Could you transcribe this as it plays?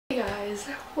guys,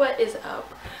 what is up?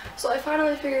 So I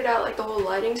finally figured out like the whole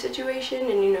lighting situation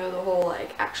and you know the whole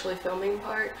like actually filming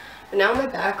part, but now my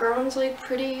background's like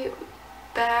pretty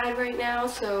bad right now,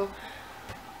 so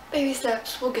baby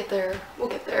steps, we'll get there.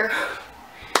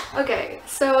 Okay,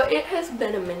 so it has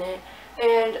been a minute,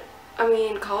 and I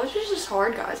mean college is just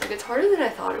hard, guys. Like, it's harder than I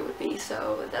thought it would be,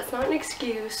 so that's not an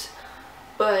excuse,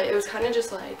 but it was kind of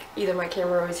just like either my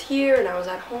camera was here and I was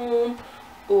at home,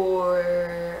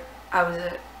 or I was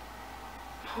at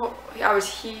home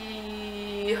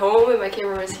and my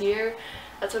camera was here.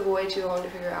 That took way too long to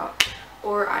figure out.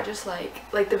 Or I just like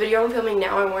the video I'm filming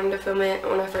now, I wanted to film it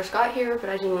when I first got here, but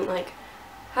I didn't like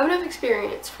have enough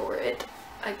experience for it,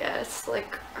 I guess.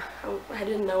 Like, I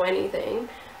didn't know anything.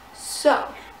 So,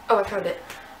 oh, I found it.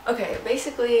 Okay,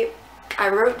 basically I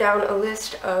wrote down a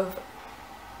list of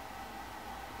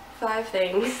 5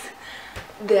 things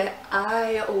that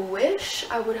I wish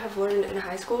I would have learned in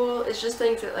high school. It's just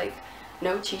things that like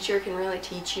no teacher can really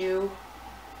teach you,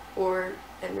 or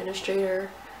administrator.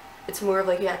 It's more of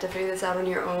like you have to figure this out on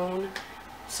your own.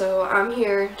 So I'm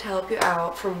here to help you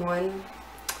out from one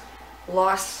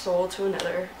lost soul to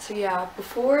another. So yeah,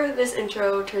 before this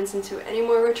intro turns into any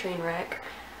more of a train wreck,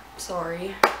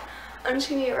 sorry, I'm just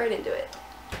gonna get right into it.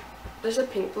 There's a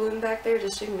pink balloon back there,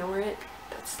 just ignore it.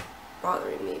 That's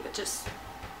bothering me, but just...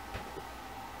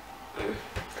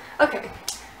 Okay,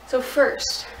 so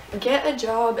first, get a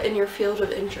job in your field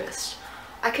of interest.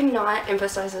 I cannot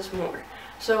emphasize this more.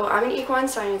 So I'm an equine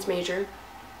science major,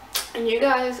 and you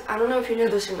guys, I don't know if you know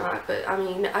this or not, but I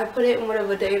mean, I put it in one of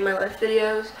the day in my life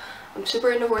videos. I'm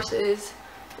super into horses.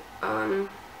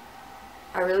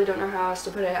 I really don't know how else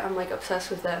to put it. I'm like obsessed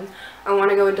with them. I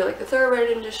want to go into like the thoroughbred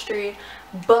industry,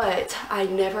 but I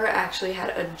never actually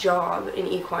had a job in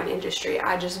equine industry.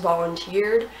 I just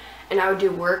volunteered, and I would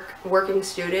do working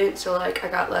student, so like I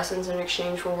got lessons in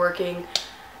exchange for working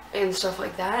and stuff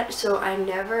like that. So I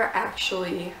never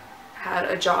actually had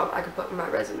a job I could put in my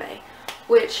resume,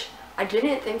 which I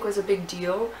didn't think was a big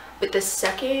deal. But the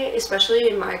second, especially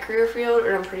in my career field,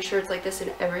 and I'm pretty sure it's like this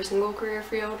in every single career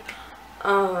field,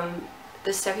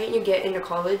 the second you get into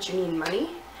college, you need money,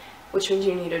 which means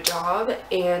you need a job,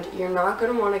 and you're not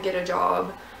going to want to get a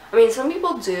job. I mean, some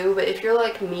people do, but if you're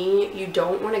like me, you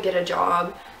don't want to get a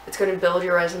job that's going to build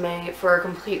your resume for a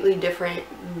completely different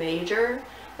major.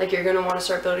 Like, you're going to want to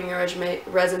start building your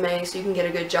resume so you can get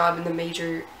a good job in the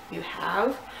major you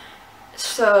have.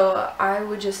 So I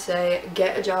would just say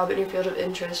get a job in your field of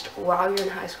interest while you're in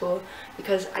high school,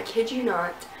 because I kid you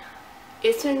not,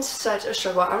 it's been such a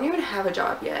struggle. I don't even have a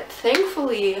job yet.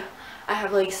 Thankfully, I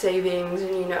have like savings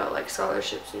and, you know, like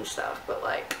scholarships and stuff, but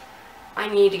like I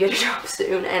need to get a job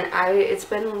soon. And it's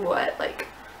been what, like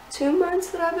 2 months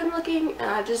that I've been looking,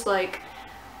 and I just like,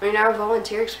 I mean, I have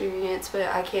volunteer experience, but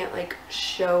I can't like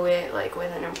show it like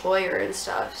with an employer and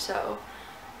stuff. So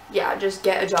yeah, just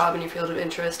get a job in your field of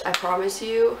interest. I promise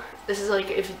you, this is like,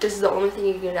 if this is the only thing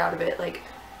you can get out of it, like,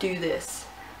 do this.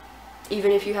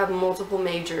 Even if you have multiple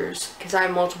majors, because I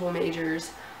have multiple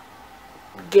majors,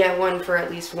 get one for at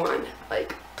least one,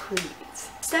 like, please.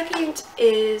 Second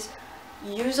is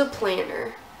use a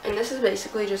planner, and this is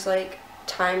basically just like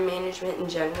time management in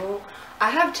general. I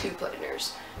have 2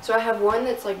 planners. So I have one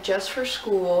that's like just for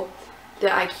school,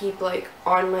 that I keep like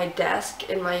on my desk,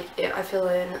 and like I fill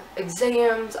in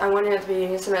exams. I went in at the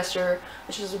beginning of the semester,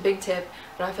 which is a big tip,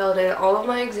 and I filled in all of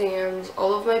my exams,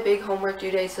 all of my big homework due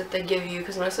dates that they give you,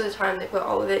 because most of the time they put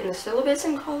all of it in the syllabus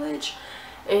in college,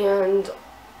 and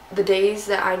the days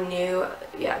that I knew,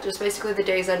 yeah, just basically the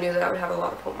days I knew that I would have a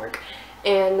lot of homework.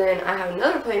 And then I have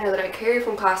another planner that I carry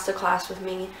from class to class with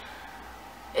me,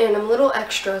 and I'm a little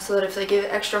extra, so that if they give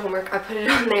extra homework, I put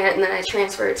it on there, and then I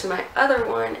transfer it to my other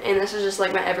one. And this is just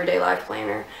like my everyday life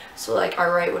planner. So like I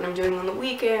write what I'm doing on the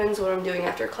weekends, what I'm doing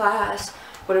after class,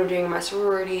 what I'm doing in my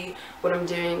sorority, what I'm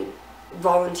doing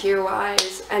volunteer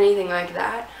wise, anything like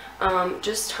that.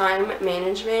 Just time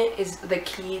management is the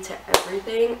key to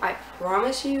everything. I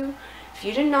promise you, if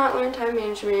you did not learn time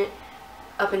management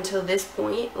up until this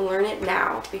point, learn it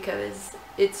now, because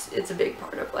it's a big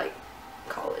part of like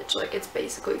college. Like, it's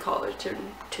basically college in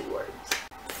 2 words.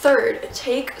 Third,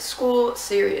 take school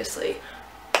seriously.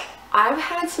 I've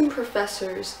had some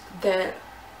professors that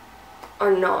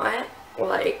are not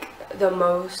like the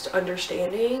most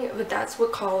understanding, but that's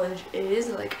what college is.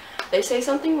 Like, they say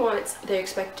something once, they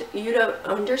expect you to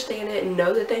understand it and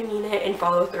know that they mean it and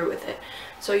follow through with it.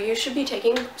 So you should be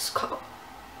taking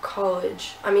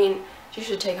college, I mean, you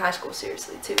should take high school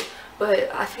seriously too, but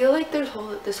I feel like there's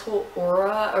this whole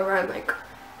aura around like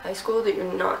high school that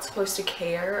you're not supposed to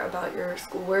care about your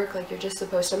schoolwork. Like, you're just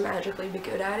supposed to magically be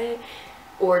good at it,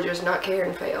 or just not care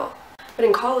and fail. But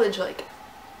in college, like,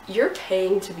 you're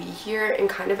paying to be here, and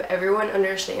kind of everyone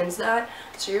understands that,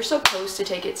 so you're supposed to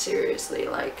take it seriously.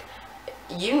 Like,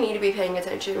 you need to be paying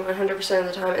attention 100% of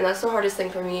the time, and that's the hardest thing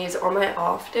for me, is on my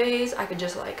off days I could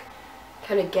just like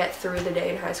kind of get through the day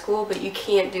in high school, but you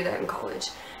can't do that in college.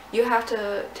 You have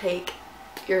to take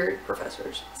your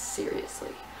professors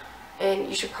seriously, and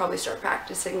you should probably start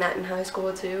practicing that in high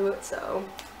school too. So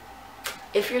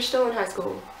if you're still in high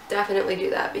school, definitely do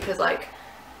that, because like,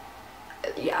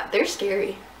 yeah, they're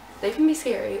scary. They can be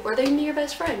scary, or they can be your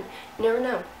best friend. You never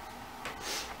know.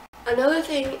 Another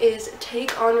thing is,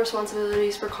 take on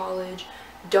responsibilities for college.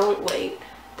 Don't wait.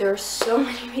 There are so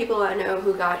many people I know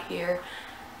who got here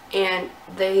and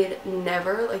they'd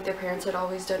never, like, their parents had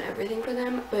always done everything for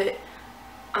them, but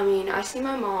I mean, I see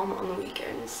my mom on the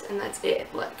weekends and that's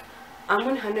it. Like,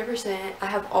 I'm 100%, I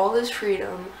have all this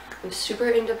freedom, I'm super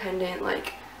independent.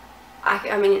 Like,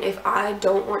 I mean, if I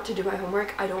don't want to do my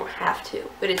homework, I don't have to,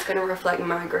 but it's gonna reflect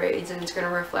my grades, and it's gonna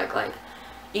reflect, like,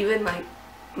 even like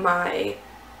my,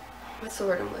 what's the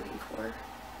word I'm looking for?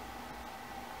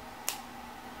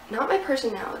 Not my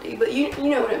personality, but you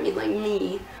know what I mean, like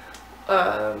me,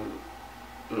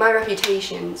 my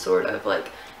reputation, sort of, like,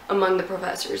 among the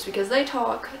professors, because they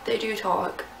do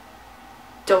talk.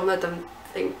 Don't let them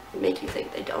make you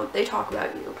think they don't. They talk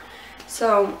about you.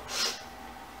 So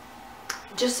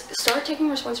just start taking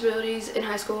responsibilities in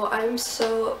high school. I'm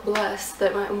so blessed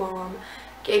that my mom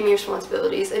gave me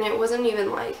responsibilities, and it wasn't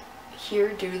even like,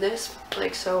 here, do this,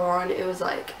 like, so on. It was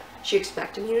like, she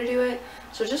expected me to do it.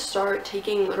 So just start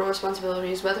taking little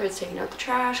responsibilities, whether it's taking out the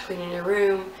trash, cleaning your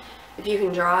room, if you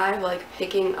can drive, like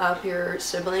picking up your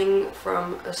sibling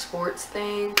from a sports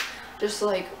thing, just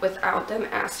like without them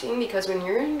asking, because when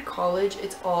you're in college,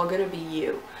 it's all gonna be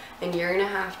you, and you're gonna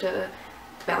have to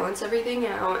balance everything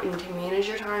out and to manage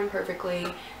your time perfectly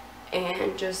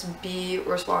and just be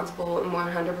responsible and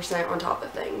 100% on top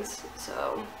of things.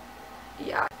 So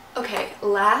yeah. Okay,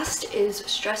 last is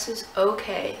stress is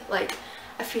okay. Like,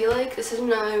 I feel like this is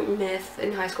another myth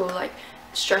in high school, like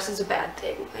stress is a bad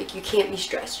thing. Like, you can't be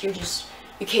stressed. You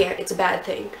can't. It's a bad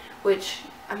thing. Which,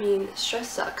 I mean, stress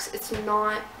sucks. It's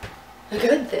not a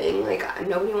good thing. Like,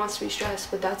 nobody wants to be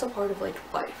stressed, but that's a part of, like,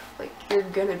 life. Like, you're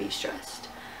gonna be stressed.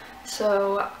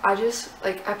 So I just,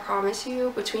 like, I promise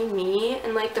you, between me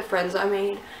and, like, the friends I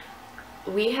made,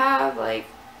 we have, like,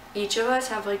 each of us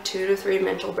have, like, 2 to 3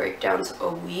 mental breakdowns a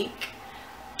week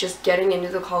just getting into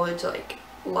the college, like,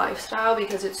 lifestyle,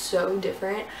 because it's so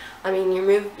different. I mean,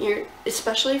 you're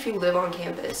especially if you live on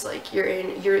campus, like,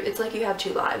 it's like you have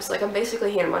 2 lives. Like, I'm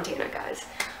basically Hannah Montana, guys.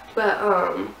 But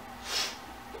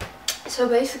so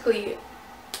basically,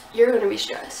 you're gonna be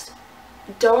stressed.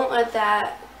 Don't let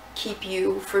that keep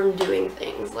you from doing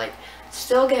things. Like,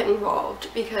 still get involved,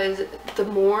 because the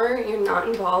more you're not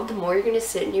involved, the more you're gonna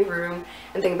sit in your room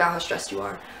and think about how stressed you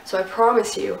are. So I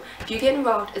promise you, if you get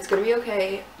involved, it's gonna be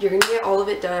okay. You're gonna get all of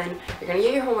it done. You're gonna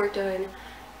get your homework done.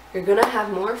 You're gonna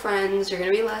have more friends. You're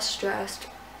gonna be less stressed.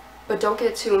 But don't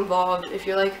get too involved. If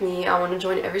you're like me, I want to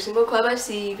join every single club I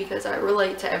see, because I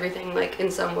relate to everything, like,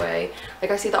 in some way.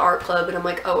 Like, I see the art club and I'm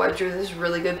like, oh, I drew this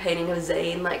really good painting of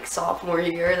Zayn, like, sophomore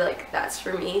year. Like, that's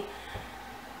for me.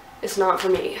 It's not for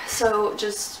me. So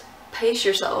just pace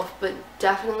yourself, but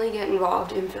definitely get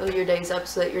involved and fill your days up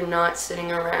so that you're not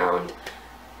sitting around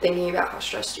thinking about how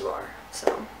stressed you are.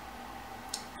 So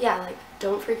yeah, like,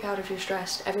 don't freak out if you're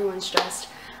stressed. Everyone's stressed.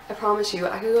 I promise you,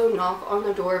 I could go knock on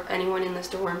the door of anyone in this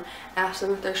dorm, ask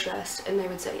them if they're stressed, and they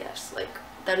would say yes. Like,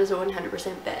 that is a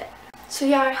 100% bet. So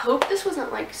yeah, I hope this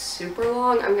wasn't, like, super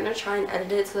long. I'm gonna try and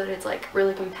edit it so that it's, like,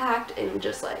 really compact and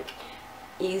just, like,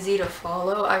 easy to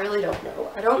follow. I really don't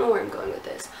know. I don't know where I'm going with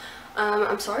this.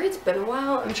 I'm sorry it's been a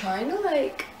while. I'm trying to,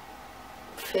 like,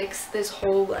 fix this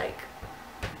whole, like,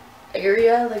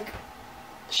 area. Like,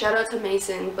 shout out to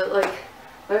Mason, but, like,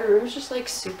 my room's just, like,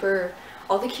 super,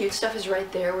 all the cute stuff is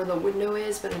right there where the window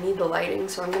is, but I need the lighting,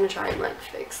 so I'm gonna try and, like,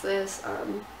 fix this.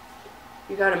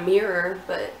 You got a mirror,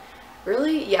 but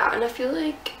really, yeah, and I feel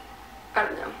like, I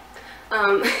don't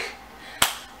know.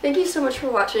 Thank you so much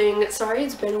for watching. Sorry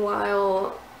it's been a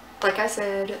while. Like I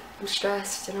said, I'm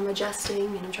stressed and I'm adjusting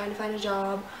and I'm trying to find a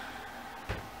job.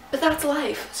 But that's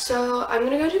life. So I'm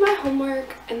gonna go do my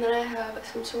homework, and then I have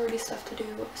some sorority stuff to do.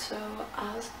 So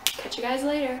I'll catch you guys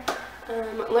later.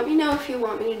 Let me know if you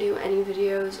want me to do any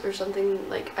videos or something,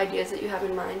 like ideas that you have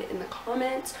in mind, in the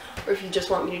comments, or if you just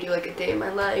want me to do like a day in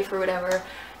my life or whatever,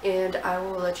 and I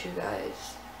will let you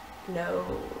guys know.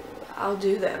 I'll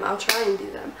do them. I'll try and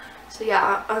do them. So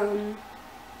yeah,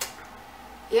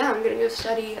 yeah, I'm gonna go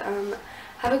study.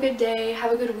 Have a good day,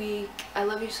 have a good week. I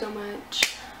love you so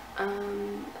much.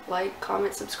 Like,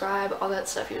 comment, subscribe, all that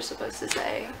stuff you're supposed to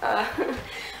say.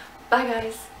 Bye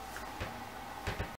guys.